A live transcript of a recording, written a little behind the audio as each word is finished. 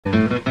You'll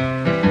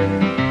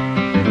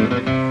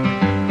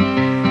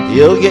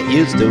get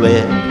used to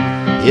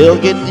it. You'll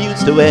get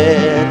used to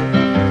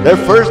it. The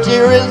first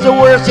year is the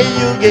worst, and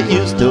you'll get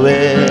used to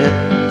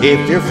it.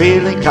 If you're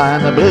feeling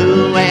kinda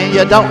blue and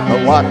you don't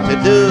know what to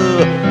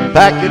do,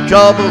 pack your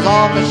troubles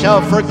on the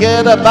shelf,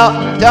 forget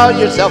about it, tell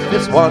yourself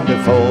it's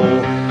wonderful.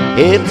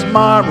 It's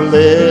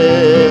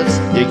marvelous.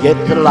 You get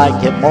to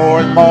like it more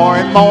and more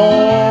and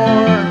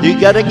more. You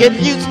gotta get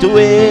used to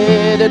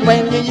it, and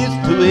when you're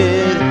used to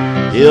it,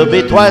 you'll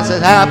be twice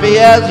as happy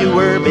as you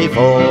were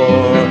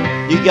before.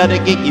 You gotta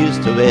get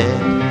used to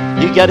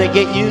it. You gotta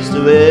get used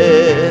to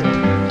it.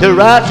 To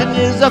ration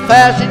is a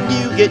fashion,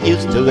 you get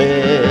used to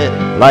it.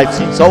 Life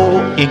seems so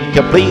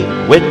incomplete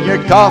when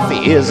your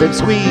coffee isn't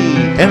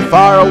sweet, and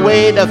far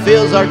away the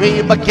fields are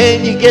green, but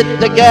can you get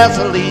the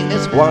gasoline?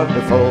 It's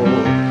wonderful.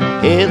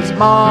 It's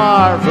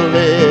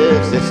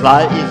marvelous. This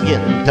life is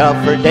getting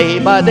tougher day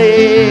by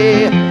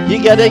day.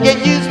 You gotta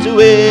get used to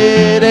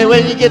it, and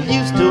when you get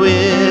used to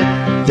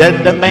it,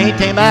 then the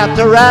maintain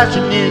after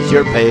ration is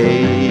your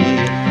pay.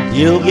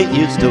 You'll get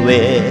used to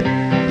it.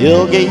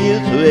 You'll get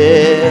used to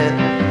it.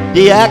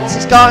 The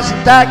access, costs,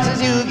 and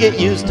taxes, you get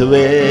used to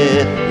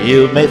it.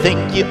 You may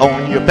think you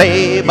own your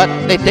pay, but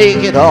they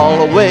take it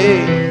all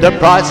away. The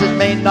prices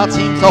may not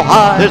seem so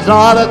high. There's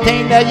not a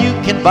thing that you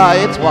can buy.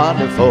 It's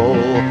wonderful.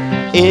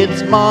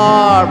 It's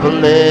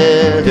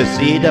marvelous to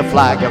see the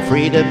flag of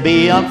freedom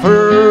be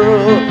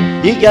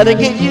unfurled. You gotta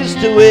get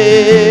used to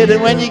it,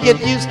 and when you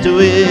get used to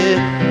it,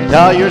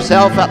 tell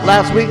yourself at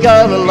last we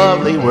got a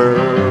lovely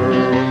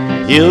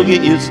world. You'll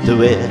get used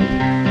to it.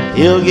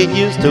 You'll get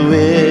used to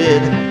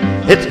it.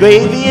 It's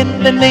gravy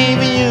in the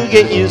Navy, you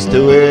get used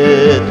to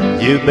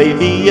it. You may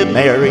be a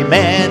married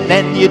man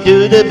and you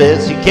do the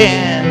best you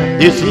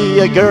can. You see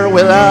a girl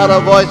without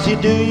a voice, you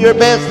do your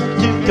best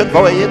to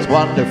convoy. It's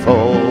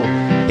wonderful.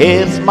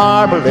 It's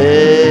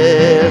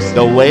marvelous.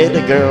 The way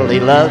the girl they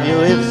love you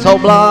is so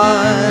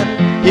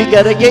blind. You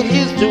gotta get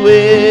used to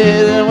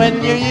it, and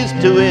when you're used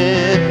to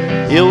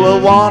it, you will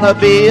wanna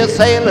be a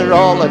sailor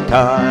all the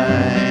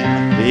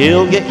time.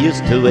 You'll get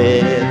used to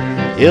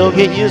it. You'll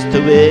get used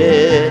to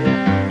it.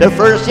 The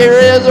first year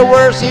is the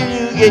worst year,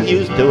 you get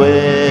used to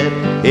it.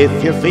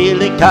 If you're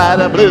feeling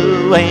kinda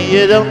blue and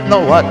you don't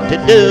know what to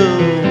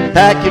do,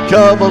 pack your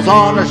troubles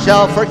on a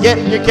shelf, forget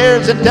your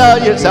cares and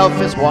tell yourself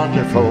it's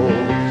wonderful.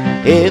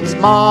 It's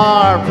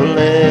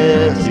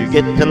marvelous. You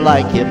get to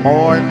like it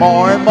more and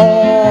more and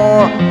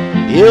more.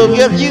 You'll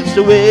get used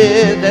to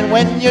it, and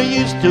when you're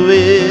used to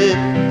it,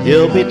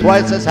 you'll be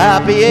twice as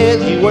happy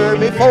as you were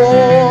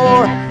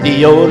before.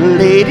 The old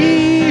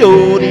lady,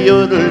 oh, the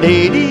old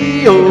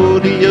lady, oh,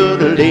 the old